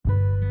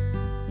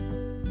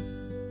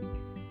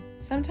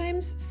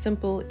Sometimes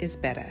simple is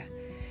better.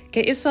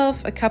 Get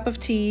yourself a cup of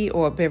tea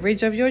or a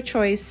beverage of your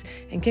choice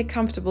and get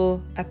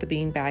comfortable at the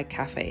Beanbag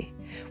Cafe.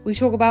 We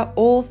talk about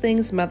all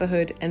things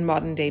motherhood and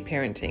modern day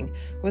parenting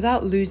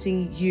without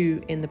losing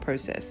you in the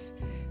process.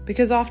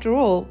 Because after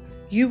all,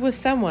 you were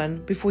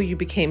someone before you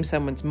became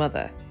someone's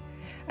mother.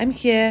 I'm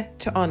here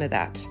to honor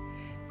that.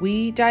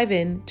 We dive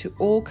into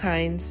all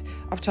kinds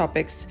of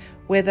topics,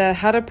 whether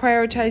how to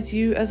prioritize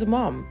you as a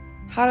mom,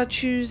 how to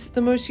choose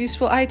the most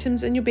useful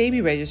items in your baby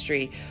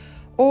registry,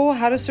 or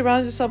how to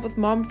surround yourself with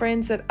mom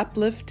friends that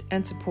uplift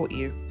and support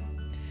you.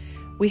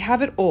 We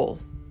have it all.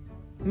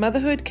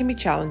 Motherhood can be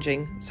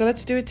challenging, so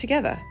let's do it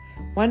together,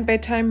 one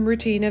bedtime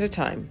routine at a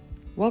time.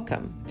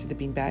 Welcome to the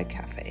Beanbag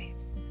Cafe.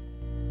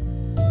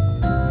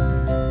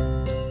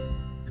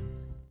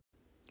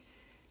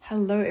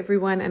 Hello,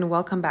 everyone, and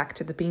welcome back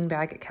to the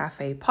Beanbag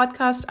Cafe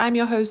podcast. I'm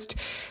your host,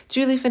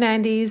 Julie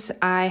Fernandez.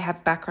 I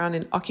have background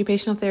in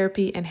occupational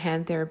therapy and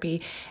hand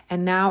therapy,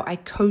 and now I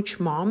coach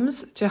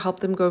moms to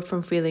help them go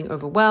from feeling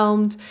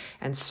overwhelmed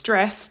and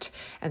stressed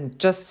and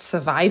just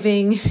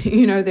surviving,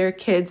 their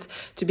kids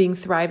to being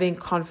thriving,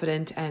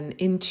 confident, and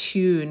in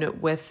tune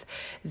with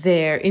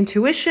their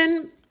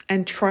intuition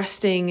and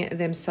trusting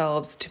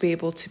themselves to be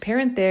able to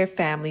parent their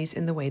families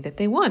in the way that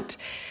they want.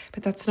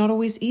 But that's not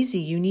always easy.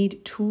 You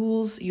need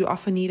tools. You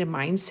often need a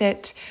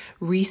mindset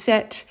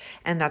reset,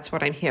 and that's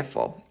what I'm here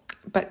for.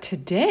 But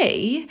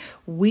today,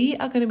 we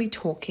are going to be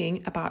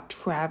talking about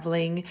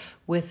traveling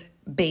with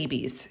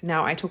babies.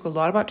 Now, I talk a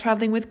lot about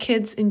traveling with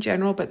kids in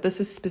general, but this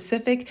is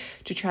specific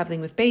to traveling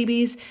with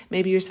babies.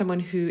 Maybe you're someone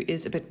who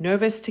is a bit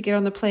nervous to get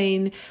on the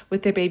plane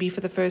with their baby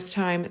for the first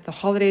time. The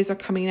holidays are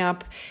coming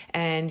up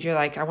and you're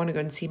like, I want to go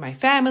and see my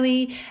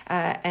family.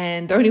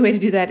 And the only way to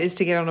do that is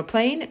to get on a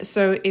plane.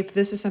 So if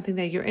this is something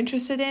that you're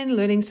interested in,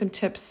 learning some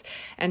tips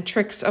and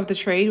tricks of the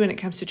trade when it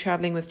comes to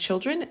traveling with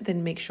children,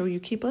 then make sure you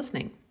keep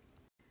listening.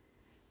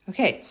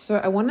 Okay,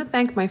 so I want to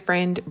thank my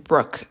friend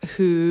Brooke,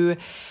 who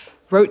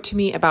wrote to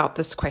me about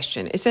this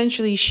question.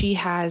 Essentially, she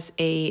has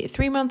a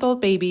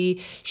 3-month-old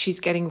baby. She's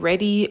getting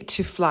ready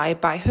to fly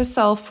by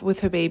herself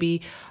with her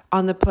baby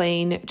on the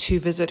plane to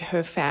visit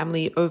her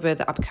family over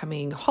the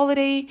upcoming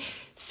holiday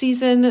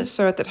season.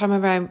 So at the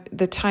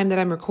time that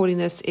I'm recording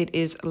this, it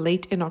is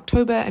late in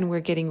October, and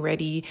we're getting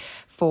ready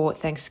for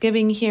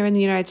Thanksgiving here in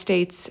the United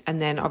States,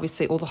 and then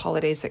obviously all the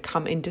holidays that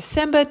come in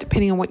December,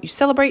 depending on what you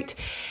celebrate.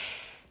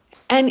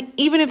 And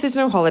even if there's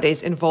no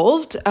holidays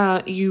involved,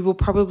 you will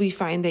probably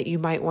find that you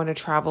might want to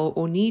travel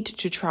or need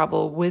to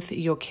travel with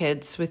your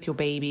kids, with your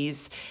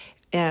babies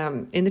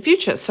in the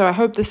future. So I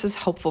hope this is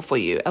helpful for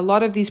you. A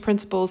lot of these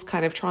principles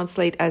kind of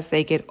translate as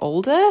they get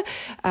older,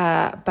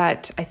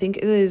 but I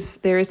think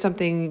there is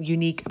something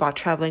unique about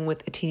traveling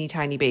with a teeny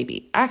tiny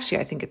baby. Actually,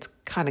 I think it's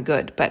kind of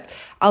good, but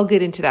I'll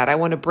get into that. I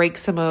want to break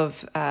some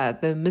of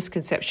the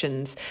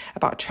misconceptions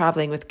about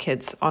traveling with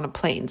kids on a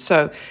plane.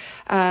 So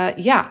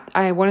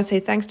I want to say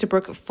thanks to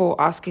Brooke for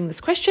asking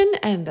this question,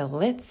 and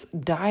let's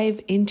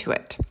dive into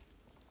it.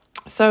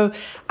 So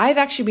I've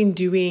actually been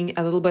doing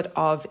a little bit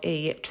of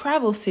a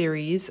travel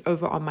series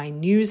over on my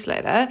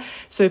newsletter.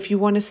 So if you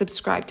want to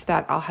subscribe to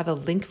that, I'll have a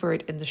link for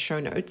it in the show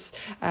notes.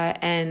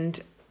 And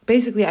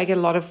basically, I get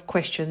a lot of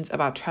questions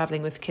about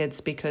traveling with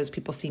kids because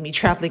people see me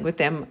traveling with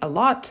them a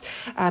lot.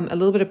 A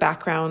little bit of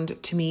background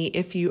to me,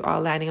 if you are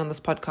landing on this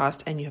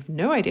podcast and you have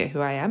no idea who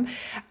I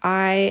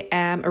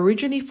am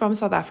originally from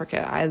South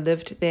Africa. I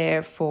lived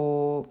there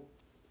for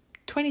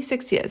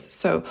 26 years.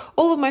 So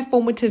all of my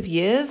formative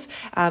years,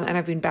 and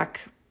I've been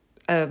back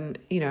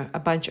a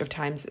bunch of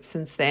times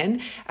since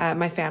then.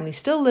 My family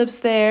still lives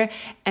there,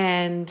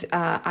 and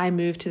I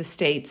moved to the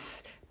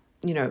States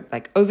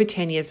over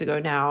 10 years ago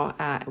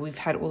now. We've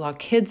had all our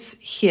kids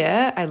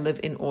here. I live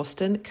in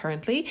Austin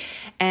currently,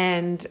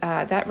 and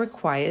that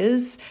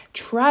requires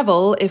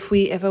travel if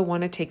we ever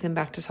want to take them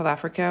back to South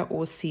Africa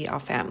or see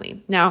our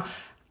family. Now,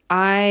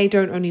 I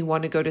don't only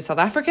want to go to South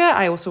Africa,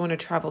 I also want to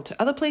travel to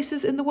other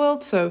places in the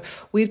world. So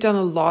we've done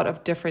a lot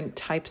of different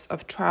types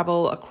of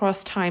travel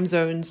across time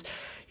zones,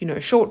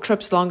 short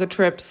trips, longer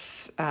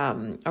trips,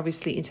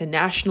 obviously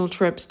international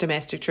trips,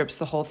 domestic trips,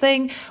 the whole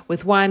thing,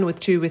 with 1,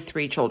 with 2, with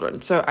 3 children.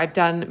 So I've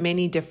done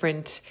many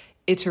different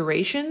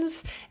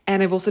iterations,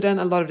 and I've also done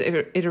a lot of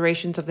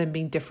iterations of them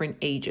being different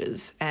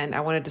ages. And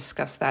I want to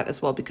discuss that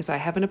as well, because I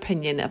have an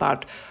opinion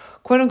about,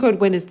 quote unquote,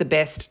 when is the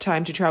best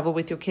time to travel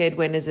with your kid?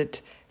 When is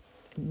it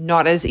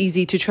not as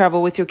easy to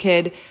travel with your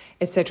kid,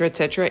 etc.,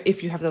 etc.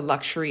 If you have the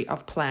luxury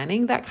of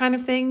planning that kind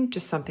of thing,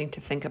 just something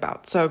to think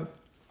about. So,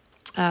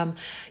 I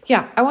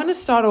want to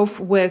start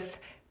off with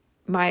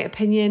my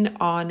opinion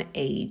on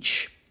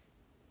age.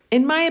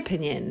 In my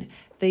opinion,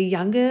 the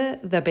younger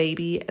the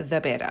baby, the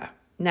better.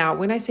 Now,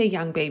 when I say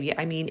young baby,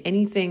 I mean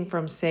anything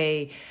from,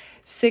 say,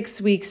 6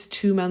 weeks,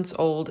 2 months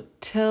old,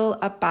 till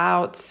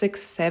about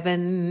 6,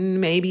 7,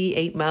 maybe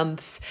 8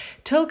 months,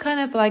 till kind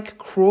of like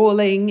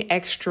crawling,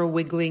 extra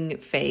wiggling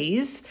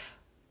phase.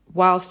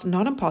 Whilst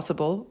not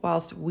impossible,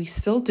 whilst we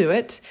still do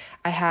it.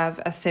 I have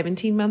a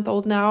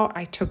 17-month-old now.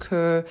 I took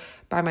her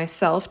by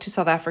myself to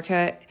South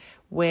Africa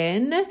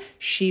when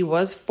she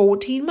was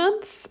 14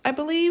 months, I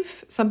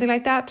believe, something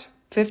like that.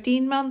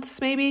 15 months,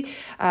 maybe.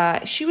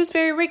 She was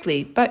very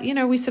wriggly, but,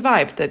 we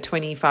survived the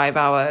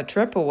 25-hour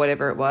trip or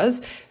whatever it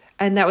was.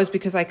 And that was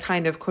because I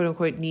kind of, quote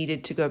unquote,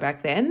 needed to go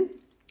back then.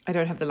 I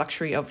don't have the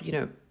luxury of,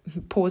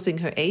 pausing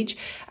her age.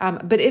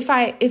 But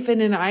if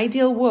in an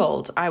ideal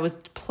world, I was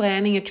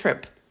planning a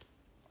trip,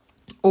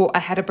 or I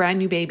had a brand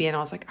new baby and I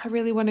was like, I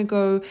really want to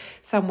go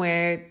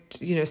somewhere,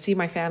 see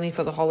my family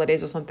for the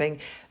holidays or something,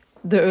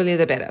 the earlier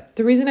the better.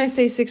 The reason I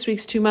say 6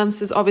 weeks, 2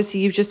 months is obviously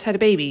you've just had a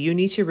baby. You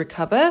need to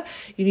recover.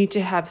 You need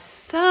to have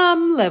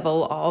some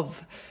level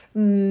of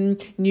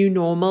new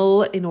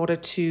normal in order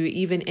to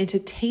even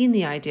entertain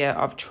the idea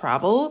of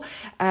travel.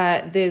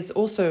 There's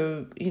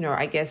also,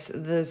 I guess,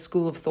 the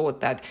school of thought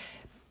that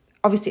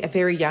obviously a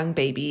very young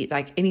baby,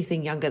 like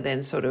anything younger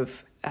than sort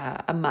of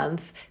a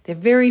month, they're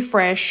very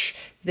fresh.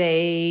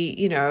 They,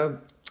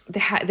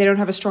 they don't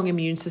have a strong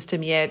immune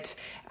system yet.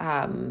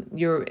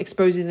 You're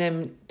exposing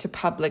them to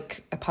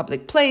a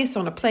public place,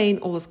 on a plane,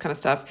 all this kind of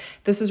stuff.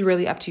 This is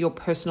really up to your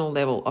personal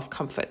level of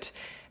comfort.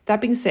 That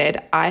being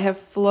said, I have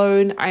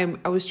flown,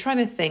 I was trying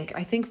to think,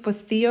 I think for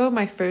Theo,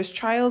 my first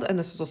child, and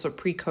this was also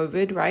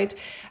pre-COVID, right?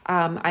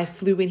 I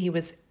flew when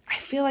I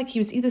feel like he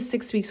was either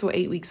 6 weeks or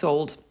 8 weeks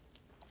old.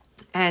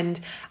 And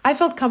I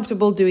felt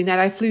comfortable doing that.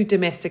 I flew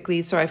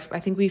domestically. So I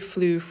think we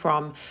flew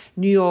from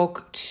New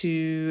York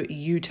to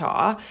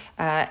Utah.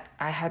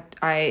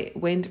 I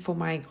went for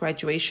my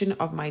graduation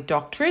of my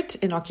doctorate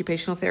in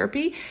occupational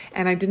therapy,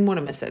 and I didn't want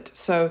to miss it.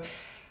 So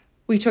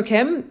we took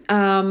him,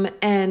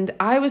 and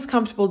I was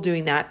comfortable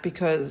doing that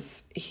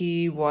because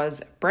he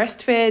was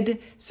breastfed.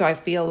 So I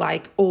feel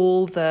like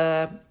all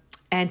the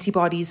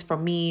antibodies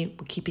from me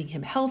were keeping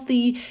him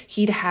healthy.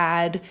 He'd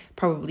had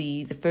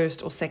probably the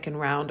first or second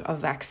round of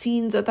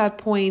vaccines at that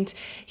point.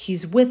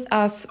 He's with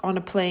us on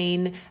a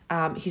plane.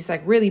 He's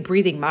like really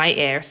breathing my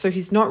air. So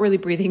he's not really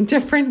breathing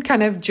different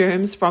kind of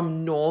germs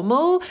from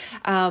normal.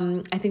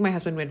 I think my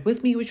husband went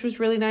with me, which was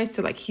really nice.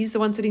 So like he's the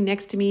one sitting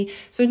next to me.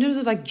 So in terms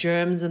of like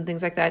germs and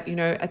things like that,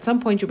 at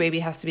some point your baby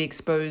has to be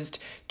exposed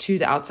to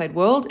the outside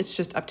world. It's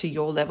just up to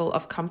your level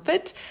of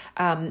comfort.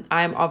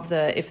 I'm of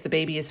if the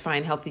baby is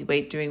fine, healthy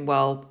weight, doing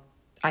well,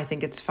 I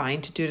think it's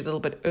fine to do it a little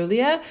bit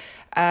earlier.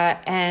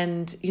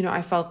 And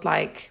I felt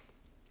like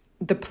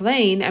the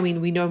plane, I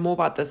mean, we know more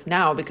about this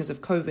now because of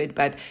COVID,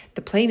 but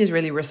the plane is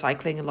really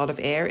recycling a lot of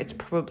air. It's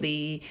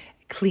probably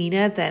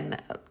cleaner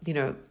than,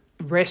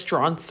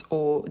 restaurants,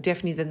 or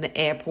definitely than the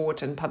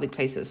airport and public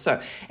places.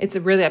 So it's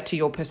really up to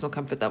your personal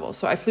comfort level.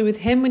 So I flew with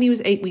him when he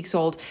was 8 weeks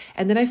old.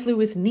 And then I flew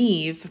with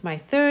Neve, my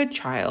third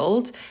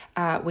child,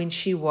 when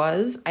she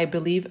was, I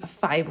believe,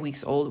 5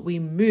 weeks old. We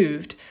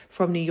moved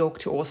from New York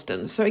to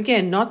Austin. So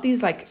again, not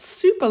these like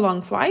super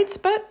long flights,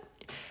 but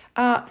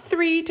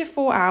 3 to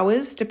 4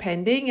 hours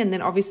depending. And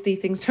then obviously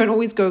things don't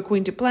always go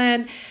according to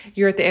plan.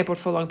 You're at the airport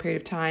for a long period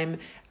of time.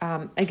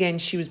 Again,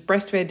 she was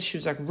breastfed. She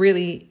was like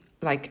really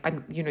like,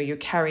 you're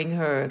carrying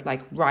her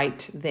like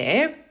right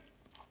there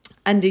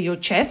under your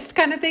chest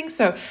kind of thing.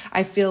 So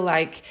I feel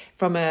like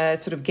from a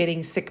sort of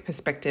getting sick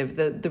perspective,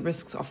 the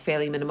risks are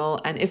fairly minimal.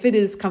 And if it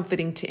is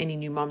comforting to any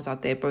new moms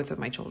out there, both of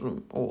my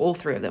children or all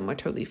three of them were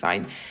totally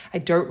fine. I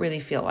don't really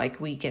feel like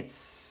we get,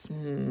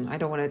 I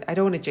don't want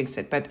to jinx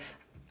it, but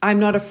I'm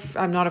not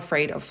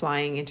afraid of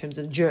flying in terms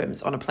of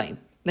germs on a plane.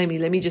 Let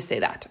me just say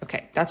that.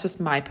 Okay. That's just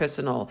my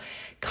personal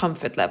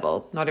comfort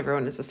level. Not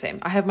everyone is the same.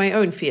 I have my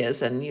own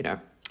fears and,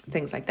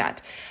 things like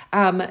that.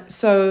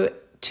 So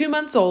 2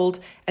 months old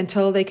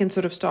until they can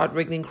sort of start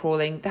wriggling,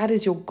 crawling, that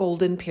is your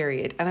golden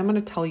period. And I'm going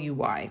to tell you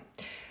why.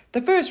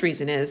 The first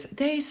reason is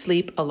they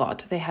sleep a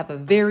lot. They have a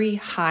very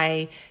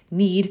high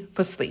need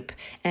for sleep.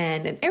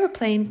 And an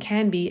airplane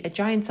can be a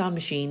giant sound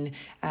machine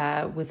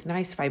with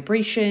nice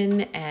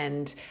vibration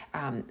and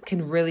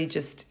can really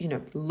just,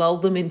 lull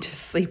them into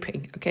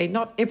sleeping. Okay,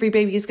 not every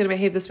baby is going to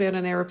behave this way on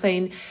an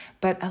airplane,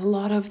 but a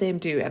lot of them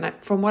do. And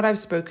from what I've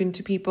spoken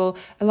to people,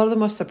 a lot of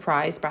them are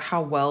surprised by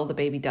how well the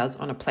baby does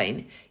on a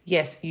plane.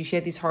 Yes, you hear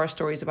these horror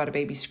stories about a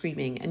baby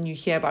screaming, and you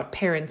hear about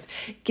parents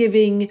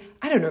giving,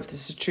 I don't know if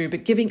this is true,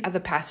 but giving other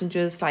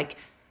passengers like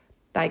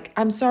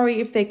I'm sorry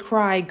if they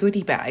cry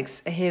goodie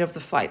bags ahead of the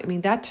flight. I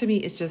mean, that to me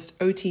is just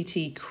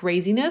OTT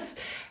craziness,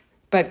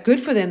 but good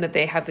for them that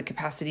they have the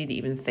capacity to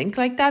even think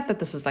like that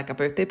this is like a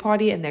birthday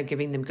party and they're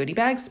giving them goodie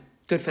bags.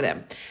 Good for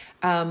them.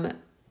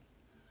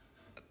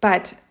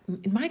 But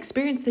in my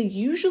experience, they're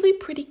usually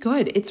pretty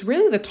good. It's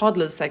really the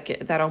toddlers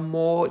that are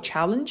more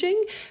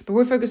challenging, but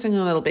we're focusing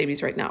on little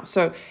babies right now.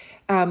 So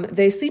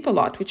they sleep a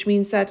lot, which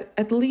means that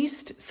at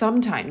least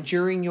sometime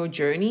during your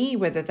journey,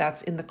 whether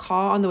that's in the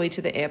car on the way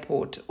to the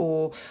airport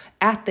or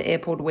at the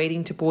airport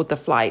waiting to board the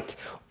flight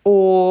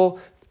or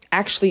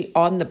actually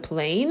on the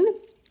plane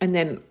and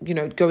then,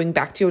 going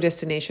back to your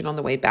destination on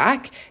the way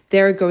back,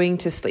 they're going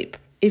to sleep.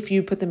 If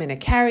you put them in a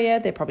carrier,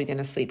 they're probably going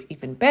to sleep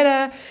even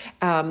better.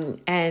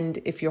 And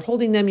if you're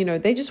holding them,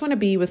 they just want to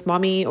be with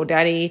mommy or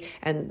daddy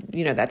and,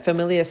 that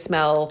familiar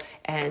smell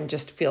and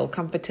just feel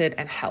comforted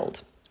and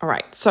held. All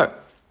right. So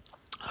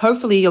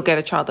hopefully you'll get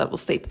a child that will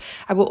sleep.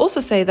 I will also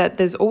say that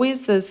there's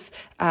always this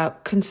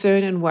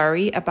concern and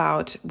worry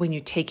about when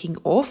you're taking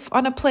off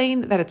on a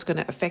plane that it's going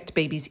to affect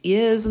baby's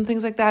ears and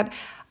things like that.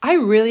 I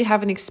really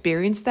haven't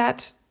experienced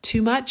that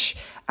too much.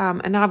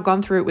 And now I've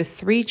gone through it with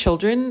 3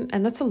 children,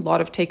 and that's a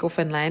lot of takeoff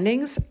and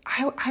landings.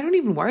 I don't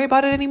even worry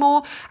about it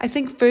anymore. I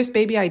think first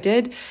baby I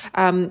did.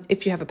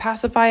 If you have a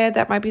pacifier,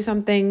 that might be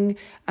something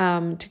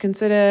to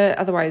consider.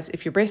 Otherwise,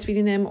 if you're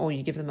breastfeeding them or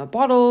you give them a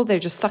bottle, they're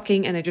just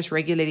sucking and they're just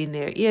regulating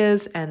their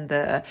ears and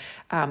the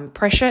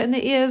pressure in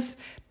the ears.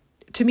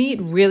 To me,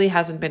 it really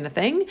hasn't been a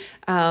thing,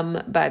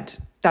 but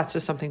that's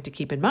just something to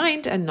keep in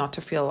mind and not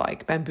to feel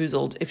like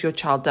bamboozled if your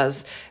child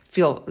does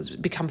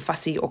become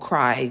fussy or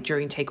cry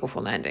during takeoff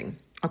or landing.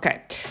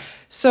 Okay,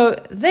 so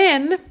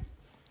then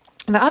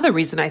the other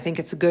reason I think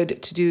it's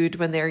good to do it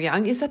when they're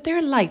young is that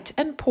they're light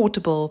and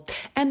portable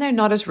and they're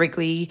not as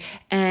wriggly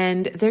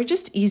and they're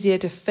just easier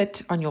to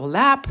fit on your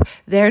lap.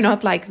 They're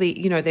not like they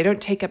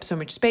don't take up so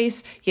much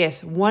space.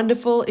 Yes,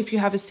 wonderful if you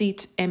have a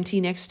seat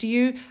empty next to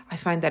you. I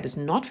find that is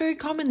not very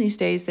common these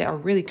days. They are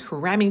really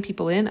cramming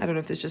people in. I don't know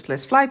if there's just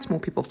less flights,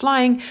 more people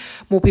flying,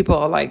 more people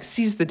are like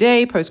seize the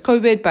day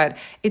post-COVID, but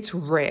it's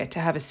rare to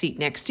have a seat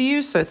next to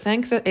you. So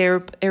thank the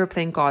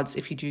airplane gods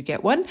if you do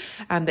get one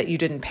that you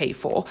didn't pay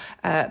for.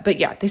 But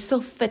yeah, they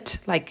still fit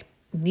like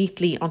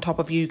neatly on top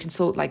of you. You can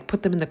still like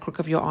put them in the crook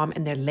of your arm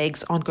and their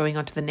legs aren't going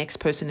onto the next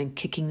person and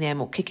kicking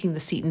them or kicking the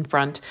seat in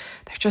front.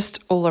 They're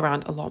just all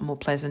around a lot more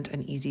pleasant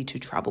and easy to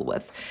travel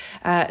with.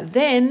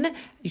 Then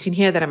you can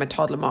hear that I'm a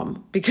toddler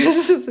mom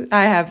because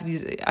I have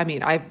these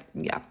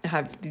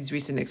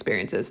recent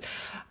experiences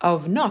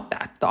of not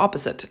that, the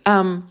opposite.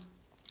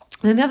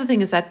 And the other thing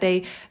is that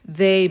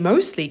they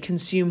mostly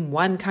consume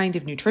one kind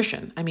of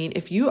nutrition. I mean,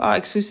 if you are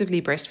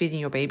exclusively breastfeeding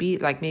your baby,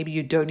 like maybe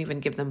you don't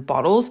even give them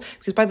bottles,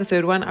 because by the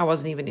third one, I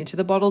wasn't even into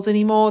the bottles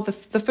anymore. The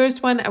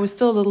first one, I was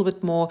still a little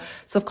bit more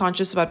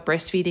self-conscious about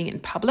breastfeeding in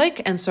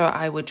public. And so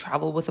I would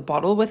travel with a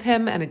bottle with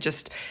him and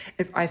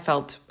I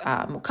felt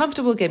more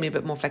comfortable, gave me a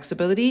bit more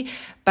flexibility.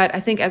 But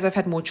I think as I've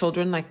had more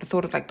children, like the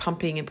thought of like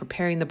pumping and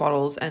preparing the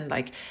bottles and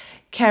like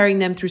carrying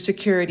them through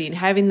security and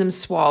having them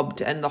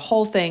swabbed and the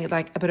whole thing,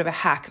 like a bit of a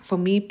hack for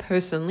me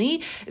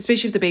personally,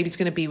 especially if the baby's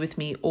going to be with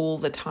me all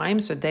the time.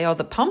 So they are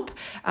the pump,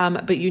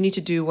 but you need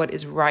to do what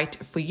is right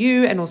for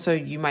you. And also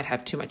you might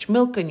have too much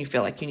milk and you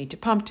feel like you need to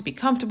pump to be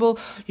comfortable.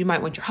 You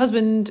might want your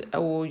husband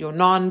or your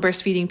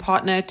non-breastfeeding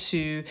partner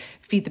to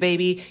feed the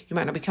baby. You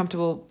might not be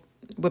comfortable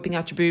whipping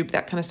out your boob,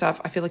 that kind of stuff.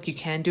 I feel like you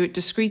can do it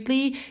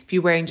discreetly. If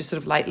you're wearing just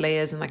sort of light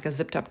layers and like a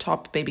zipped up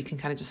top, baby can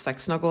kind of just like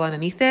snuggle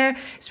underneath there,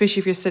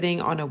 especially if you're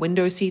sitting on a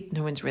window seat,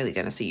 no one's really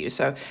going to see you.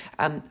 So,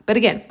 but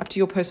again, up to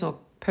your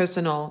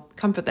personal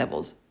comfort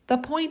levels. The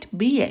point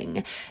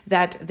being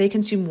that they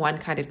consume one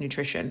kind of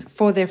nutrition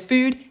for their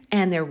food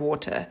and their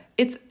water.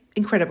 It's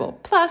incredible.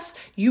 Plus,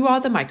 you are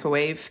the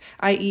microwave,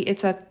 i.e.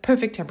 it's at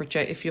perfect temperature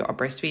if you are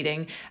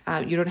breastfeeding.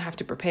 You don't have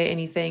to prepare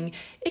anything.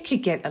 It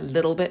could get a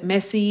little bit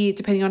messy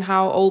depending on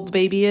how old the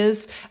baby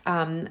is.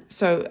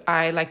 So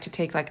I like to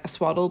take like a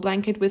swaddle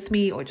blanket with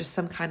me or just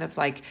some kind of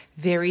like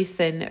very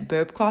thin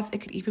burp cloth. It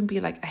could even be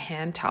like a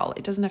hand towel.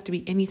 It doesn't have to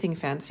be anything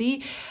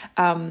fancy.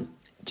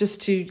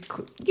 Just to,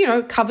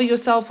 cover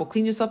yourself or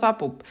clean yourself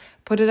up or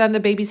put it on the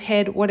baby's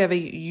head, whatever.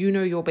 You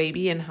know your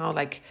baby and how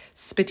like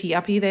spitty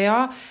uppy they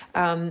are.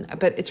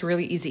 But it's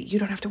really easy. You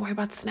don't have to worry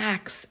about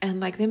snacks and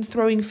like them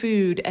throwing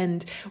food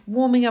and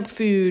warming up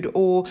food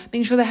or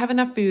making sure they have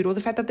enough food or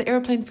the fact that the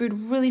airplane food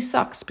really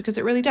sucks, because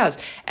it really does.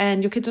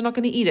 And your kids are not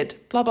going to eat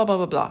it. Blah, blah, blah,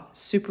 blah, blah.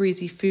 Super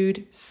easy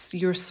food.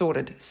 You're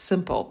sorted.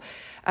 Simple.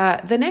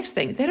 The next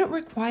thing, they don't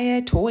require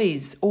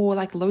toys or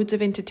like loads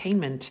of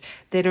entertainment.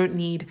 They don't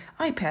need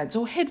iPads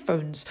or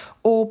headphones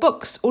or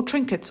books or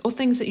trinkets or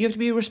things that you have to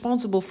be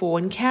responsible for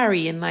and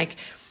carry and like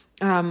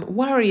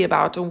worry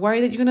about or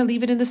worry that you're going to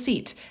leave it in the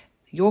seat.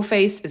 Your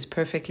face is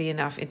perfectly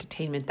enough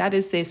entertainment. That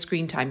is their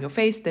screen time, your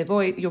face,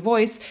 your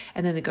voice,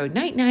 and then they go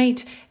night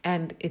night,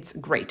 and it's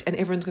great. And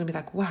everyone's going to be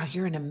like, wow,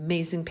 you're an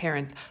amazing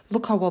parent.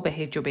 Look how well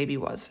behaved your baby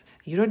was.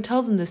 You don't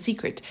tell them the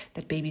secret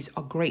that babies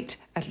are great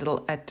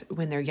at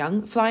when they're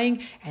young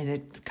flying, and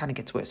it kind of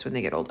gets worse when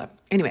they get older.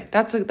 Anyway,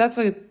 that's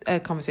a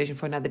conversation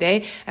for another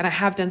day. And I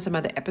have done some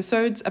other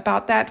episodes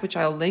about that, which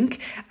I'll link,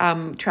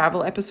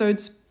 travel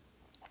episodes.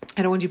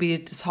 I don't want you to be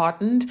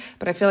disheartened,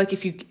 but I feel like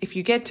if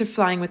you get to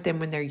flying with them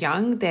when they're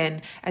young,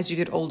 then as you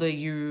get older,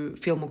 you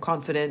feel more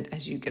confident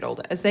as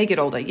they get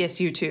older.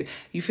 Yes, you too.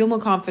 You feel more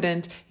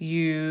confident,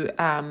 you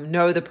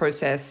know the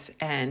process,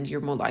 and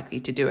you're more likely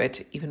to do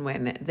it even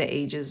when the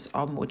ages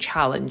are more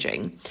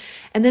challenging.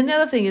 And then the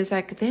other thing is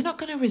like, they're not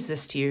going to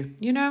resist you,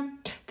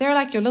 They're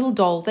like your little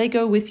doll. They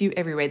go with you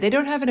everywhere. They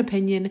don't have an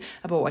opinion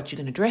about what you're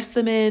going to dress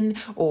them in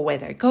or where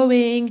they're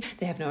going.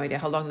 They have no idea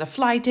how long the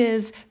flight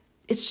is.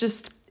 It's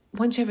just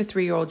once you have a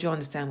 3-year-old, you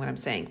understand what I'm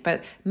saying,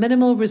 but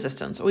minimal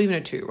resistance, or even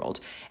a 2-year-old.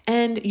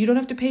 And you don't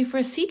have to pay for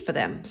a seat for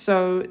them.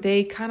 So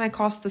they kind of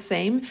cost the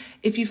same.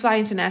 If you fly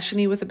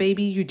internationally with a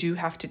baby, you do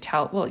have to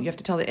tell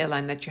the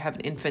airline that you have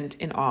an infant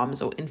in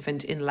arms or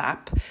infant in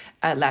lap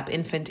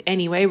infant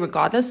anyway,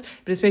 regardless.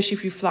 But especially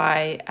if you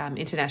fly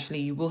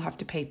internationally, you will have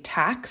to pay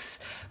tax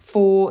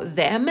for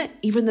them,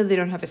 even though they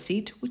don't have a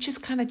seat, which is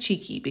kind of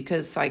cheeky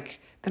because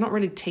like they're not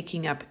really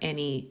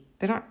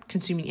they're not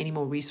consuming any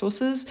more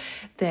resources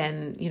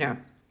than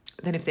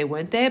if they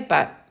weren't there,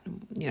 but,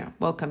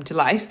 welcome to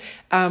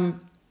life.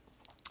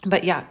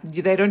 But yeah,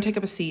 they don't take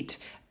up a seat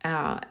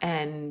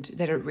and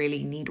they don't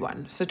really need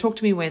one. So talk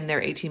to me when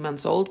they're 18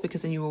 months old,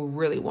 because then you will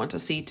really want a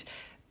seat,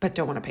 but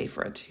don't want to pay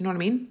for it. You know what I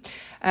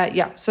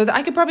mean? So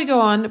I could probably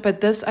go on,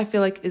 but this I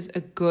feel like is a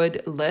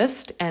good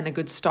list and a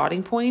good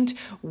starting point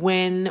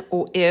when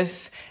or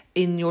if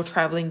in your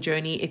traveling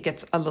journey it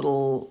gets a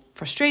little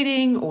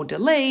frustrating or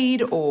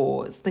delayed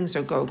or things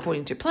don't go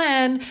according to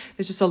plan.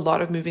 There's just a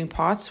lot of moving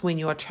parts when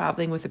you are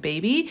traveling with a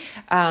baby.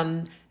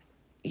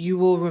 You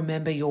will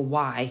remember your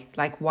why,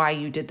 like why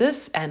you did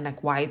this and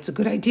like why it's a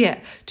good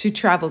idea to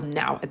travel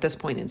now at this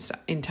point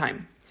in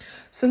time.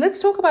 So let's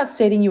talk about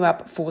setting you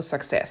up for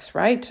success,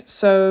 right?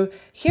 So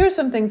here are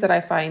some things that I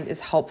find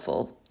is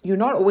helpful. You're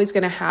not always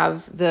going to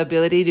have the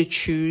ability to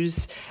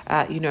choose,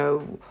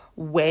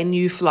 when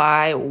you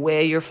fly,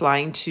 where you're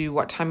flying to,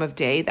 what time of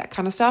day, that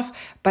kind of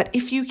stuff. But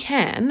if you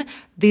can,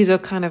 these are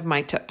kind of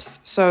my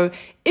tips. So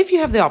if you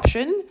have the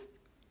option,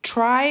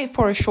 try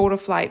for a shorter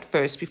flight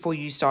first before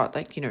you start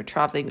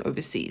traveling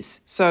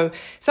overseas. So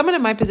someone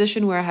in my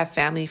position where I have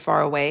family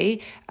far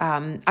away,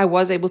 I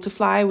was able to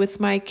fly with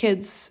my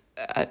kids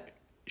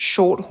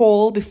short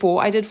haul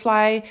before I did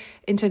fly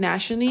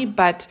internationally,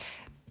 but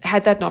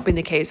had that not been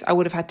the case, I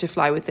would have had to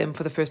fly with them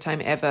for the first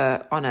time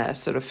ever on a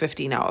sort of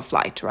 15-hour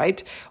flight,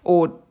 right?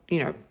 Or,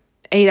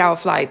 8-hour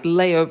flight,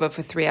 layover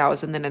for 3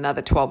 hours, and then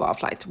another 12-hour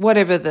flight,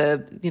 whatever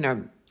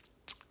the,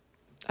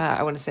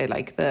 I want to say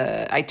like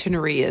the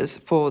itinerary is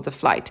for the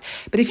flight.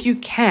 But if you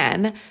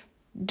can,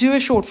 do a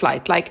short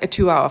flight, like a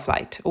 2-hour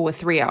flight or a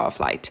 3-hour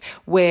flight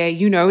where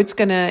it's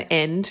going to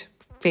end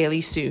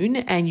fairly soon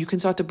and you can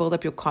start to build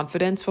up your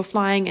confidence for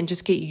flying and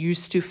just get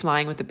used to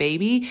flying with the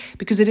baby,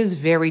 because it is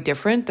very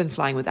different than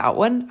flying without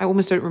one. I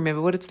almost don't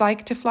remember what it's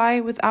like to fly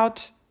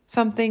without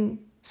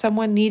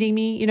someone needing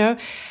me,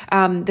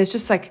 there's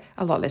just like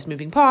a lot less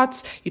moving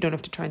parts. You don't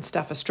have to try and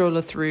stuff a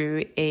stroller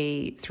through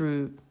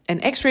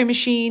an x-ray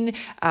machine.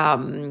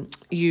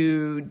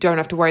 You don't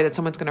have to worry that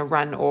someone's going to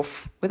run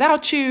off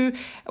without you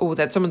or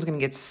that someone's going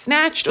to get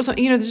snatched or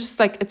something. There's just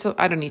like,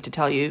 I don't need to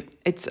tell you,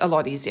 it's a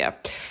lot easier.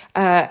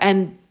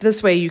 And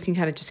this way you can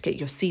kind of just get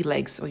your sea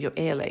legs or your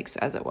air legs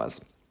as it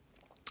was.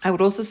 I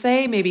would also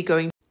say maybe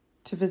going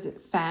to visit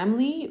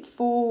family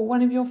for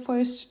one of your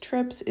first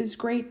trips is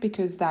great,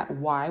 because that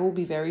why will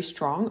be very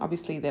strong.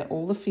 Obviously, they're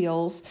all the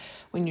feels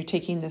when you're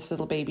taking this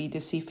little baby to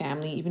see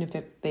family, even if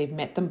they've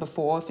met them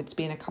before, if it's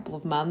been a couple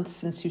of months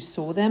since you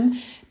saw them,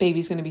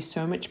 baby's going to be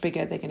so much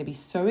bigger. They're going to be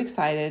so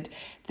excited.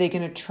 They're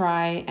going to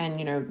try and,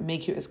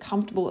 make you as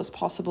comfortable as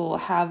possible,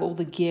 have all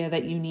the gear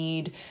that you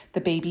need,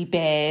 the baby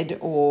bed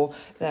or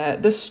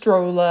the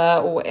stroller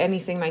or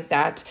anything like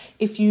that.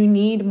 If you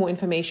need more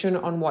information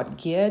on what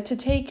gear to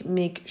take,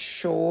 make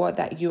sure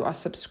that you are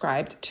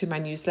subscribed to my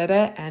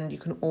newsletter, and you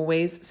can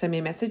always send me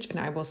a message and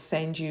I will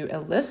send you a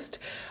list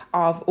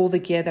of all the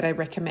gear that I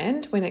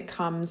recommend when it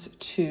comes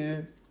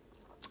to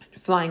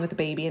flying with a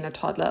baby and a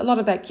toddler. A lot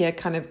of that gear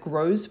kind of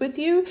grows with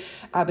you,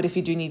 but if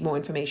you do need more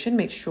information,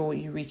 make sure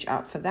you reach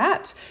out for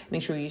that.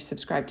 Make sure you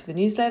subscribe to the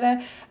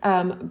newsletter.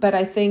 But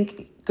I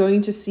think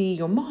going to see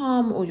your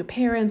mom or your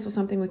parents or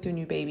something with your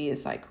new baby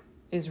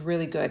is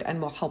really good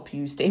and will help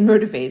you stay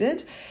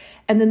motivated.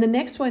 And then the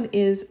next one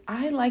is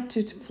I like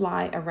to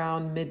fly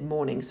around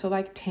mid-morning, so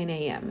like 10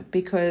 a.m.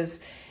 Because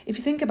if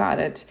you think about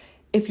it,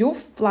 if your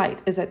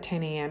flight is at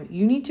 10 a.m.,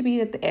 you need to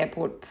be at the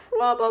airport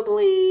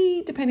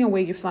probably, depending on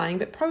where you're flying,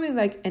 but probably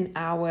like an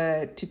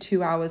hour to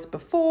 2 hours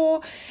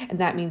before. And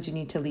that means you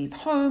need to leave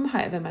home,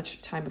 however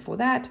much time before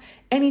that.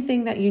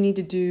 Anything that you need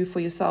to do for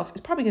yourself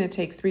is probably going to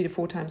take 3 to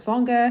 4 times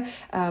longer.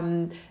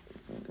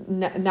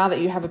 Now that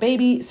you have a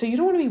baby. So you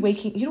don't want to be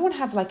you don't want to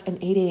have like an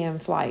 8 a.m.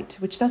 flight,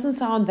 which doesn't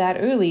sound that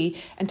early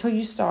until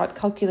you start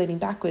calculating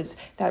backwards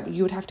that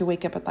you would have to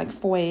wake up at like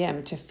 4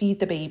 a.m. to feed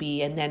the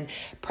baby and then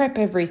prep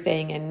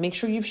everything and make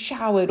sure you've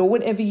showered or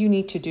whatever you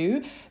need to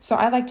do. So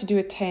I like to do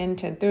a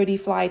 10:30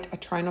 flight. I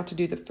try not to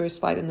do the first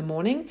flight in the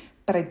morning,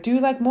 but I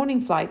do like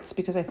morning flights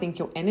because I think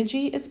your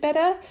energy is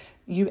better.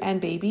 You and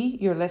baby,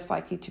 you're less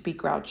likely to be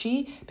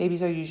grouchy.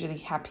 Babies are usually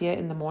happier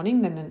in the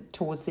morning than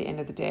towards the end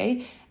of the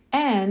day.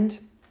 And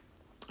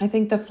I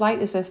think the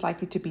flight is less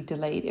likely to be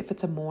delayed if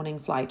it's a morning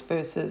flight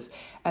versus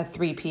a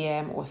 3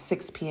 p.m. or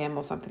 6 p.m.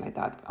 or something like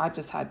that. I've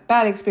just had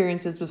bad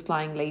experiences with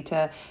flying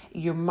later.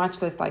 You're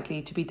much less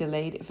likely to be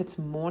delayed if it's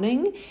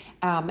morning.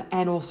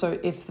 And also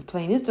if the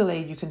plane is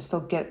delayed, you can still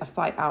get a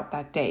flight out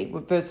that day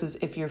versus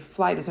if your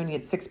flight is only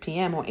at 6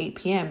 p.m. or 8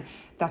 p.m.,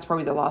 that's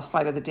probably the last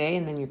flight of the day.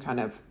 And then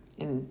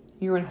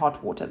you're in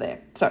hot water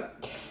there. So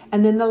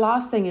And then the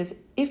last thing is,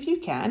 if you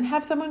can,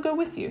 have someone go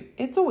with you.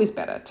 It's always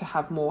better to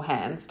have more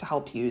hands to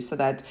help you so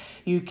that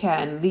you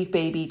can leave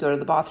baby, go to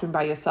the bathroom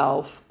by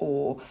yourself,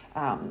 or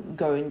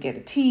go and get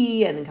a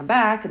tea and then come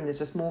back, and there's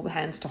just more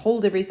hands to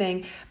hold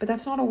everything. But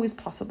that's not always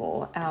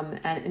possible.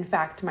 And in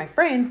fact, my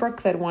friend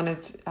Brooke that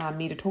wanted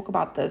me to talk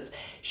about this,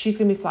 she's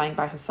going to be flying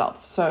by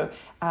herself. So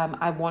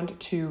I want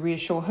to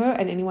reassure her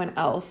and anyone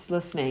else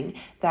listening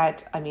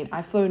that, I mean,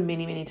 I've flown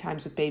many, many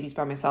times with babies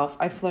by myself.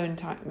 I've flown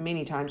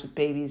many times with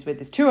babies where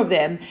there's two of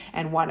them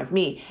and one of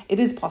me. It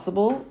is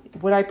possible.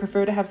 Would I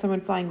prefer to have someone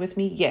flying with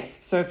me?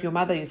 Yes. So if your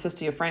mother, your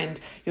sister, your friend,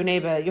 your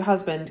neighbor, your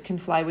husband can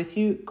fly with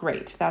you,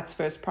 great. That's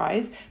first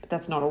prize, but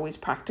that's not always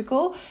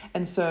practical.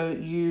 And so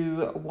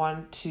you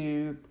want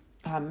to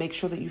make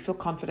sure that you feel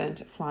confident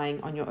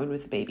flying on your own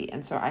with a baby.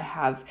 And so I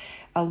have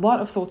a lot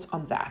of thoughts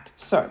on that.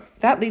 So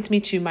that leads me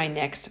to my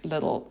next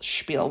little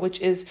spiel, which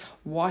is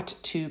what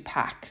to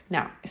pack.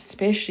 Now,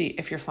 especially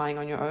if you're flying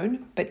on your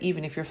own, but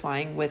even if you're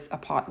flying with a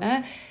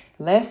partner,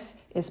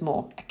 less is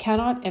more. I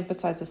cannot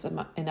emphasize this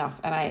enough.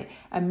 And I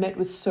am met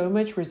with so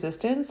much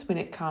resistance when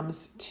it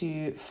comes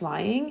to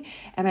flying.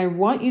 And I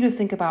want you to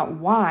think about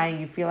why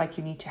you feel like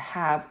you need to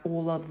have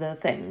all of the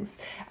things.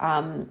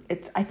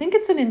 I think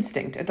it's an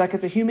instinct.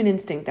 It's a human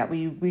instinct that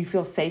we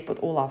feel safe with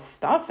all our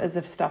stuff, as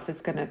if stuff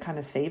is going to kind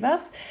of save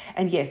us.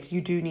 And yes,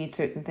 you do need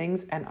certain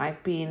things. And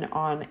I've been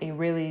on a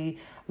really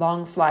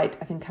long flight,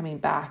 I think coming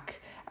back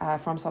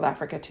from South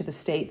Africa to the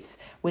States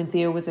when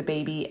Theo was a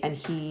baby, and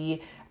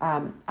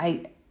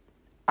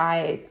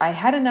I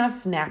had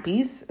enough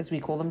nappies, as we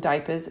call them,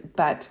 diapers,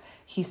 but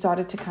he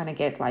started to kind of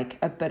get like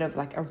a bit of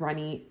like a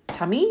runny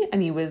tummy,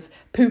 and he was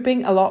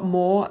pooping a lot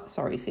more.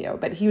 Sorry, Theo,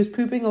 but he was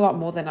pooping a lot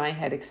more than I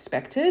had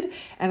expected.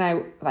 And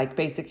I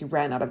basically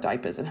ran out of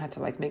diapers and had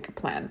to make a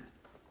plan.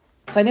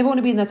 So I never want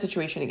to be in that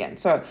situation again.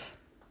 So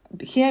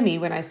hear me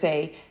when I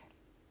say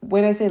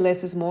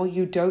less is more.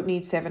 You don't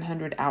need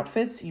 700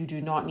 outfits. You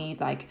do not need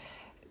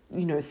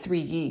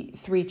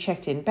three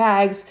checked in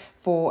bags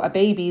for a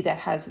baby that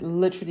has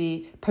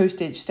literally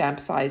postage stamp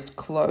sized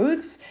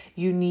clothes.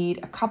 You need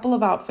a couple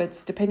of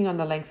outfits depending on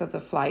the length of the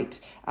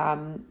flight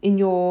in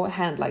your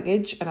hand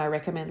luggage. And I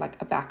recommend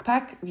a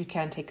backpack. You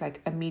can take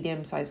a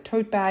medium sized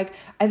tote bag.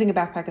 I think a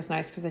backpack is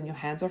nice because then your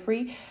hands are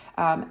free.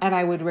 And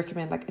I would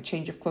recommend a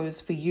change of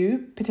clothes for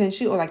you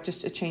potentially, or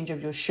just a change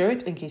of your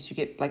shirt in case you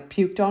get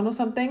puked on or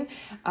something.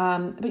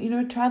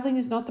 But traveling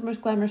is not the most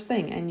glamorous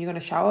thing, and you're going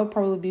to shower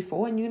probably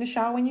before, and you're going to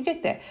shower when you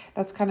get there.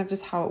 That's kind of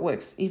just how it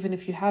works. Even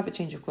if you have a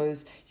change of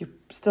clothes, you're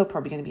still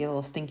probably going to be a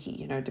little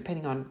stinky,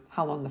 depending on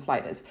how long the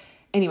flight is.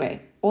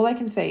 Anyway, all I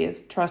can say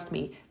is, trust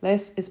me,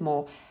 less is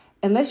more.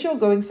 Unless you're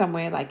going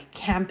somewhere like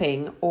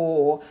camping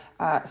or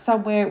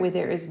somewhere where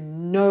there is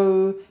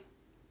no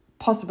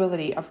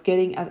possibility of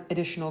getting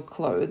additional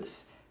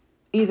clothes,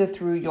 either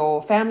through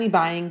your family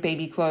buying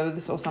baby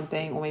clothes or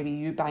something, or maybe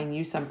you buying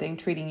you something,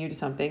 treating you to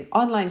something,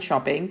 online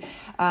shopping,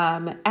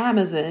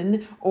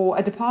 Amazon, or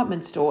a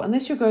department store,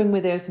 unless you're going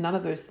where there's none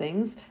of those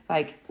things,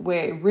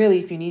 where really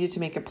if you needed to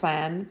make a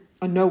plan,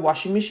 or no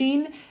washing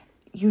machine,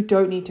 you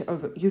don't need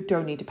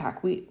to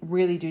pack. We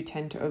really do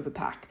tend to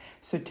overpack.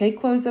 So take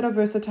clothes that are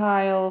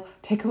versatile,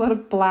 take a lot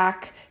of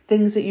black,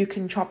 things that you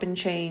can chop and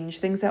change,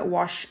 things that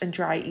wash and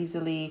dry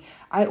easily.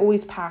 I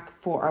always pack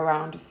for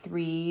around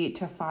 3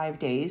 to 5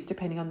 days,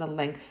 depending on the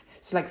length.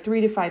 So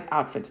 3 to 5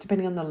 outfits,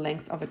 depending on the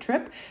length of a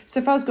trip. So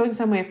if I was going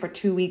somewhere for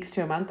 2 weeks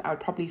to a month, I would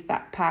probably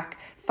pack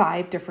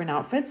 5 different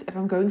outfits. If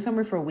I'm going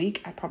somewhere for a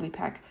week, I'd probably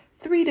pack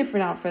 3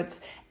 different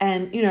outfits.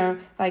 And you're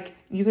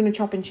going to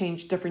chop and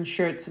change different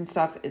shirts and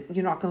stuff.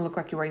 You're not going to look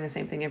like you're wearing the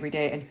same thing every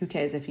day, and who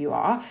cares if you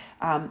are.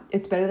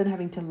 It's better than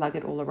having to lug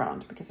it all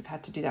around, because I've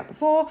had to do that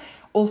before.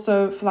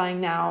 Also, flying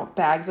now,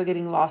 bags are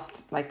getting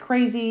lost like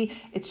crazy.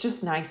 It's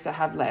just nice to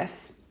have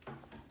less.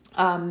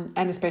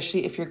 And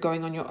especially if you're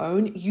going on your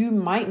own, you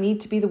might need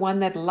to be the one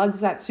that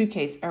lugs that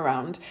suitcase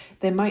around.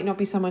 There might not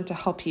be someone to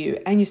help you,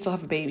 and you still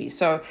have a baby.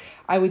 So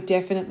I would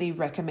definitely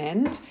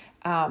recommend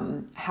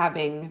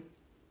having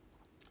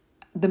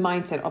the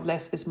mindset of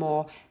less is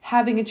more,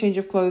 having a change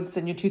of clothes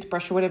and your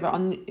toothbrush or whatever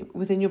on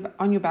your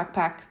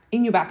backpack,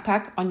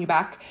 on your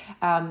back,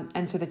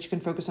 and so that you can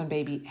focus on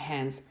baby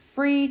hands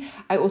free.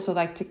 I also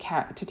like to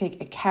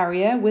take a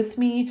carrier with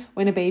me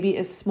when a baby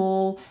is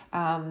small.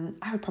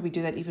 I would probably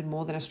do that even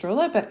more than a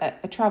stroller, but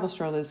a travel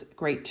stroller is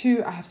great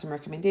too. I have some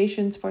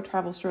recommendations for a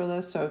travel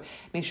stroller, so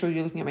make sure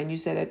you're looking at my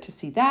newsletter to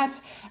see that.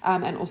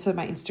 And also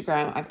my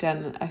Instagram, I've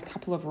done a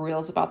couple of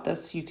reels about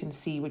this. You can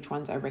see which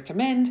ones I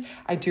recommend.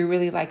 I do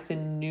really like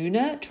the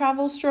Nuna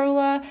travel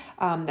stroller.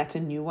 That's a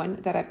new one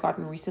that I've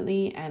gotten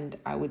recently, and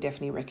I would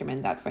definitely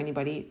recommend that for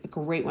anybody. A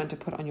great one to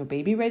put on your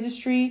baby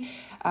registry.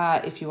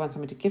 If you want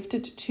someone to gift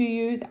it to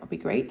you, that would be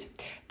great.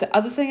 The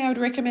other thing I would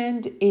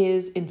recommend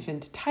is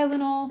infant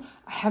Tylenol.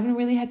 I haven't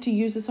really had to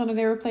use this on an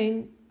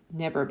airplane.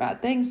 Never a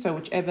bad thing. So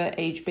whichever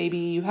age baby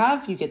you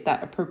have, you get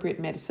that appropriate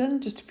medicine.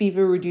 Just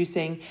fever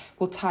reducing,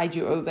 will tide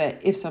you over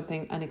if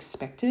something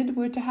unexpected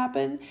were to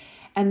happen.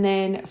 And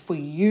then for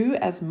you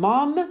as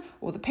mom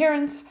or the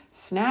parents,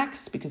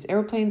 snacks, because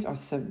airplanes are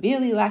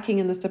severely lacking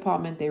in this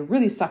department. They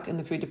really suck in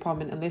the food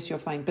department unless you're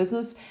flying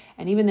business.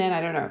 And even then,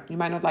 I don't know, you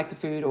might not like the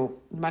food, or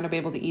you might not be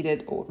able to eat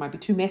it, or it might be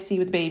too messy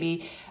with the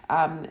baby.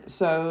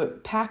 So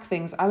pack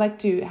things. I like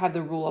to have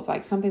the rule of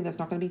like something that's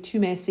not going to be too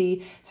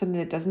messy, something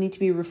that doesn't need to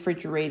be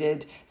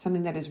refrigerated,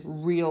 something that is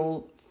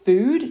real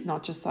food,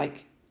 not just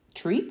like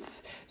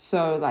treats.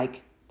 So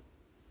like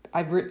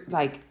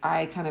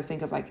I kind of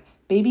think of like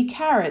baby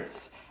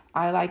carrots.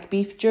 I like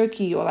beef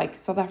jerky, or like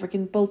South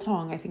African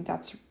biltong. I think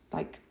that's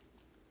like,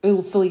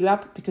 it'll fill you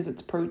up because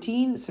it's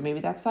protein. So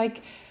maybe that's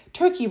like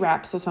turkey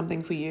wraps or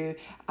something for you.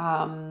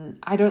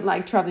 I don't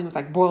like traveling with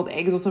like boiled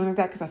eggs or something like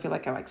that, because I feel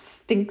like it like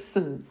stinks,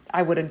 and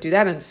I wouldn't do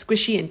that, and it's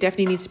squishy and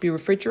definitely needs to be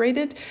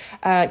refrigerated.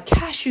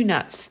 Cashew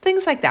nuts,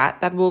 things like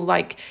that will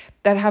like,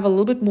 that have a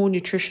little bit more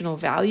nutritional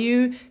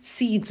value,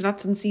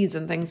 nuts and seeds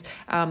and things,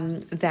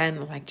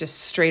 than like just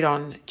straight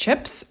on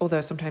chips.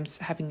 Although sometimes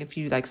having a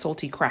few like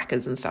salty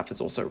crackers and stuff is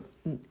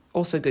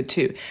also good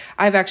too.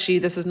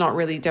 This is not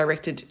really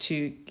directed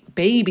to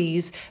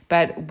babies,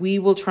 but we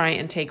will try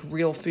and take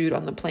real food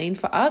on the plane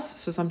for us.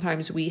 So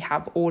sometimes we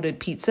have ordered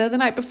pizza the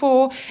night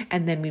before,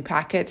 and then we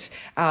pack it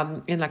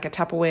in like a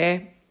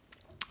Tupperware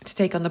to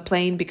take on the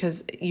plane,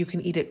 because you can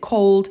eat it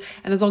cold,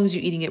 and as long as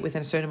you're eating it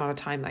within a certain amount of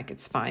time, like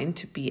it's fine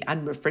to be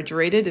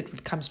unrefrigerated. It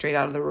would come straight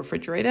out of the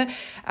refrigerator,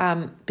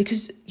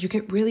 because you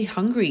get really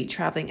hungry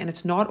traveling, and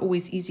it's not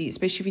always easy,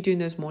 especially if you're doing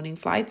those morning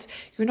flights.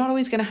 You're not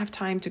always going to have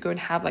time to go and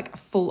have like a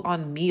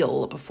full-on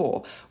meal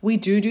before. We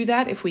do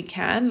that if we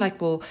can,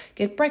 like we'll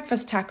get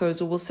breakfast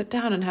tacos, or we'll sit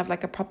down and have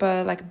like a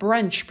proper like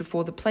brunch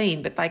before the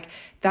plane, but like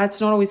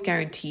that's not always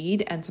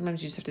guaranteed, and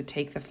sometimes you just have to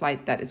take the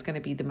flight that is going to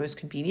be the most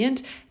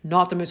convenient,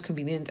 not the most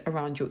convenient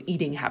around your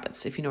eating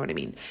habits, if you know what I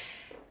mean.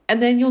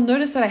 And then you'll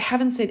notice that I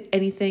haven't said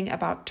anything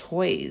about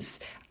toys.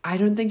 I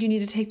don't think you need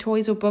to take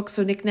toys or books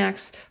or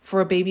knickknacks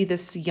for a baby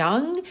this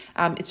young.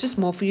 It's just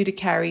more for you to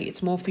carry.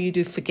 It's more for you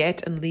to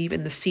forget and leave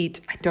in the seat.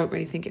 I don't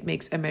really think it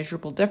makes a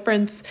measurable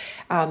difference.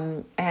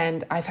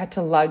 And I've had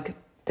to lug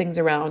things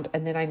around,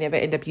 and then I never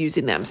end up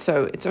using them.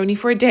 So it's only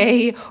for a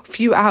day, a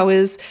few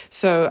hours.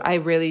 So I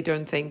really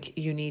don't think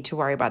you need to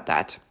worry about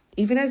that.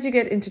 Even as you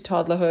get into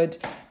toddlerhood,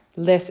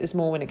 less is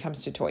more when it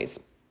comes to toys.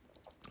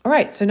 All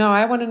right, so now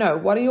I want to know,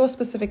 what are your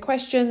specific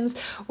questions?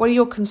 What are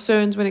your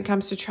concerns when it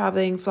comes to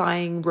traveling,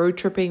 flying, road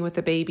tripping with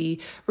a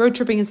baby? Road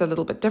tripping is a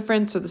little bit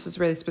different, so this is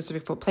really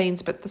specific for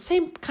planes, but the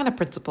same kind of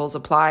principles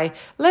apply.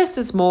 Less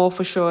is more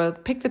for sure.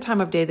 Pick the time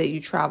of day that you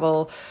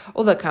travel,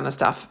 all that kind of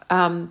stuff.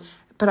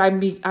 But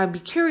I'd be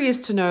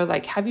curious to know,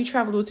 like, have you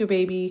traveled with your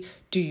baby?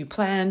 Do you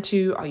plan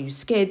to? Are you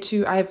scared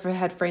to? I've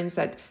had friends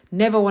that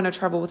never want to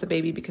travel with a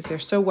baby because they're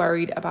so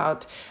worried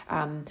about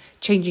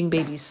changing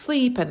baby's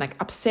sleep and like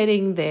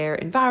upsetting their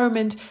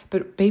environment.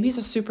 But babies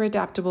are super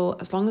adaptable.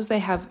 As long as they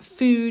have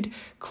food,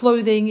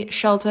 clothing,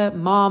 shelter,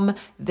 mom,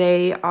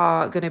 they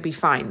are going to be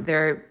fine.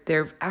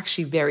 They're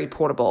actually very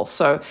portable.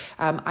 So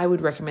I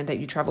would recommend that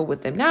you travel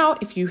with them now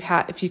if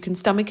you can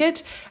stomach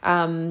it.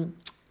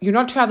 You're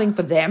not traveling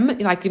for them,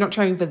 like you're not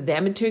traveling for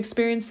them to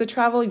experience the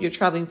travel. You're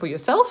traveling for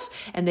yourself,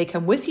 and they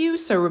come with you.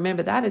 So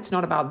remember that it's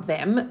not about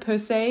them per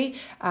se.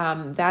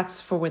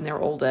 That's for when they're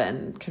older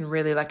and can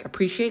really like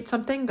appreciate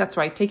something. That's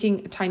why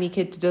taking a tiny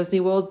kid to Disney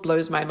World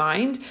blows my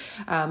mind.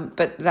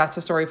 But that's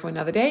a story for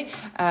another day.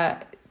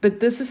 But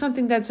this is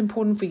something that's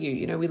important for you.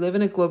 You know, we live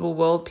in a global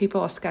world.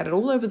 People are scattered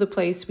all over the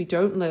place. We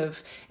don't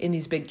live in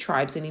these big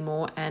tribes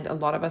anymore. And a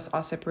lot of us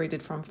are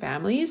separated from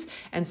families.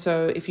 And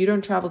so if you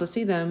don't travel to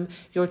see them,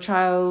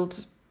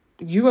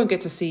 you won't get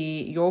to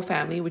see your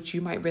family, which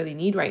you might really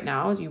need right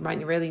now. You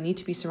might really need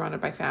to be surrounded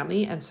by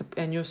family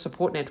and your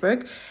support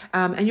network.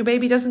 And your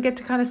baby doesn't get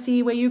to kind of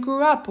see where you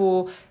grew up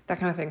or that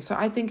kind of thing. So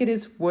I think it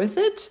is worth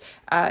it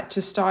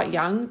to start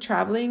young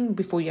traveling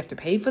before you have to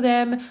pay for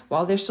them,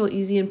 while they're still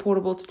easy and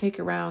portable to take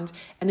around.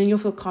 And then you'll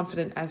feel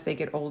confident as they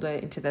get older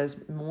into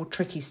those more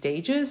tricky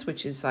stages,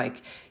 which is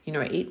like,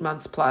 8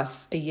 months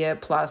plus, a year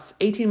plus,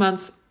 18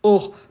 months.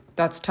 Oh,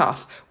 that's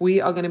tough.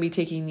 We are going to be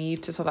taking Neve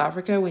to South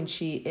Africa when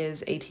she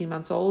is 18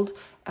 months old.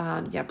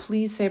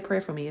 Please say a prayer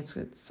for me.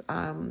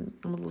 I'm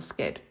a little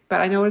scared, but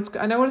I know what it's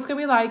going to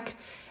be like.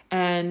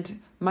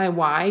 And my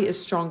why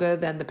is stronger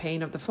than the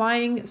pain of the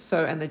flying.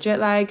 And the jet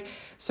lag.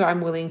 So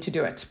I'm willing to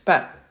do it,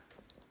 but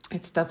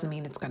it doesn't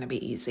mean it's going to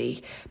be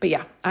easy. But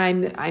yeah,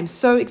 I'm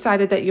so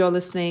excited that you're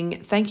listening.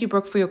 Thank you,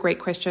 Brooke, for your great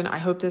question. I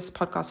hope this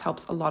podcast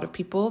helps a lot of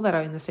people that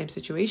are in the same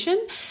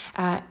situation.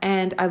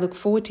 And I look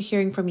forward to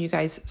hearing from you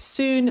guys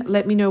soon.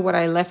 Let me know what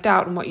I left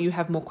out and what you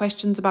have more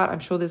questions about. I'm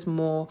sure there's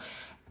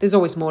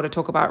always more to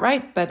talk about,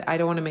 right? But I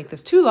don't want to make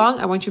this too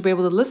long. I want you to be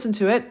able to listen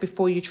to it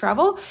before you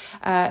travel.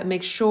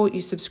 Make sure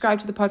you subscribe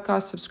to the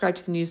podcast, subscribe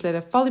to the newsletter,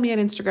 follow me on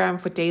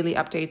Instagram for daily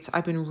updates.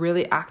 I've been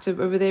really active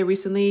over there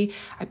recently.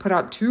 I put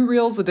out 2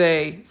 reels a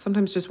day,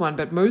 sometimes just 1,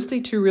 but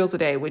mostly 2 reels a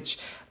day, which,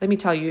 let me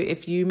tell you,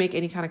 if you make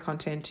any kind of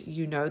content,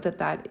 you know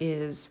that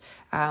is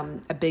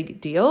a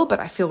big deal, but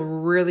I feel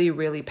really,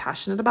 really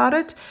passionate about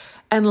it.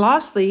 And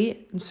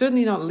lastly, and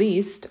certainly not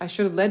least, I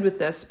should have led with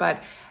this,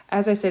 but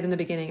as I said in the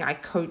beginning, I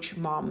coach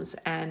moms,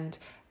 and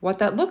what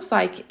that looks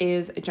like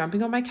is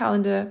jumping on my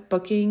calendar,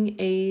 booking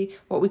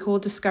what we call a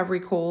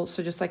discovery call.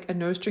 So just like a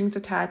no strings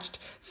attached,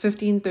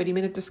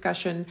 30-minute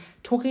discussion,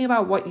 talking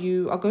about what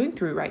you are going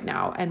through right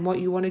now and what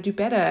you want to do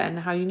better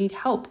and how you need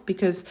help,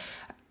 because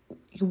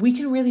we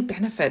can really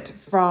benefit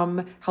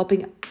from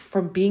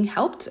being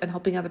helped and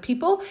helping other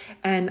people.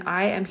 And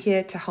I am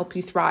here to help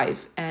you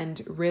thrive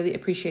and really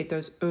appreciate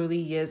those early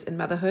years in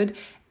motherhood.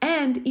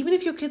 And even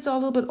if your kids are a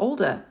little bit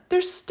older,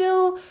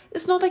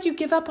 it's not like you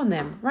give up on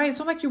them, right? It's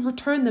not like you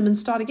return them and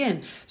start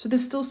again. So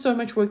there's still so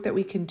much work that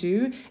we can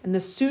do. And the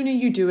sooner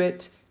you do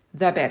it,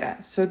 the better.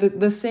 So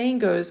the saying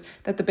goes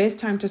that the best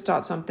time to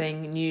start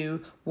something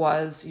new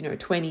was,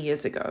 20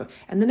 years ago.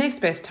 And the next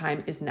best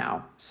time is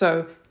now.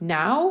 So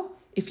now,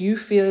 if you're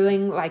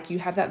feeling like you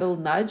have that little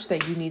nudge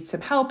that you need some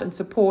help and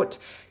support,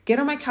 get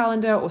on my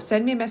calendar or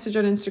send me a message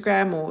on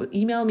Instagram or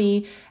email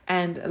me,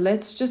 and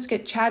let's just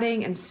get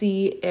chatting and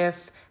see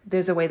if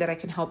there's a way that I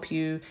can help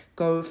you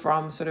go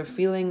from sort of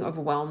feeling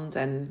overwhelmed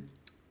and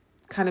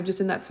kind of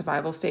just in that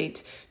survival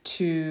state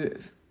to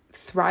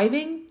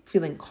thriving,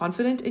 feeling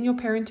confident in your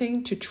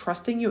parenting, to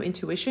trusting your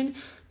intuition,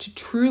 to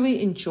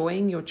truly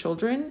enjoying your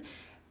children.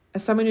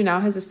 As someone who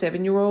now has a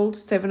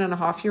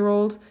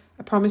 7.5-year-old,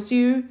 I promise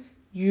you,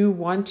 you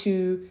want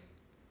to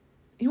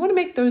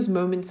make those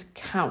moments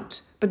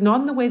count, but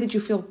not in the way that you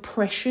feel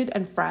pressured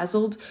and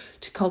frazzled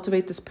to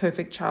cultivate this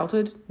perfect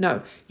childhood.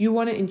 No, you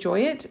want to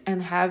enjoy it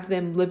and have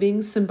them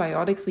living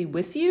symbiotically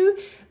with you,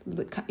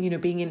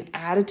 being an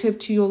additive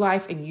to your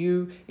life and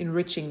you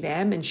enriching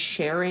them and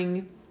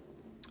sharing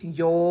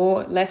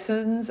your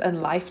lessons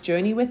and life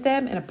journey with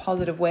them in a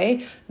positive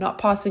way, not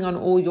passing on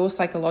all your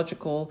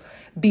psychological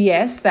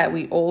BS that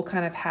we all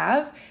kind of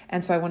have.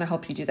 And so I want to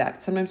help you do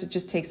that. Sometimes it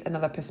just takes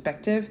another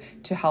perspective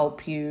to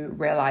help you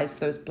realize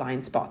those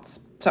blind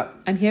spots. So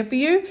I'm here for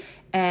you,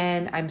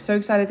 and I'm so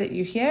excited that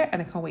you're here,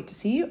 and I can't wait to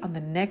see you on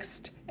the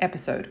next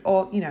episode.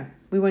 Or,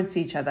 we won't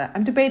see each other.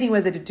 I'm debating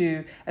whether to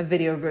do a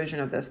video version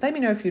of this. Let me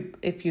know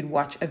if you'd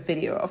watch a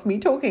video of me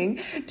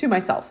talking to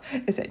myself,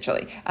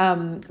 essentially.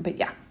 But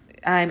yeah.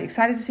 I'm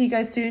excited to see you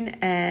guys soon,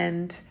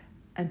 and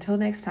until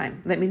next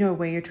time, let me know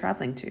where you're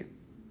traveling to.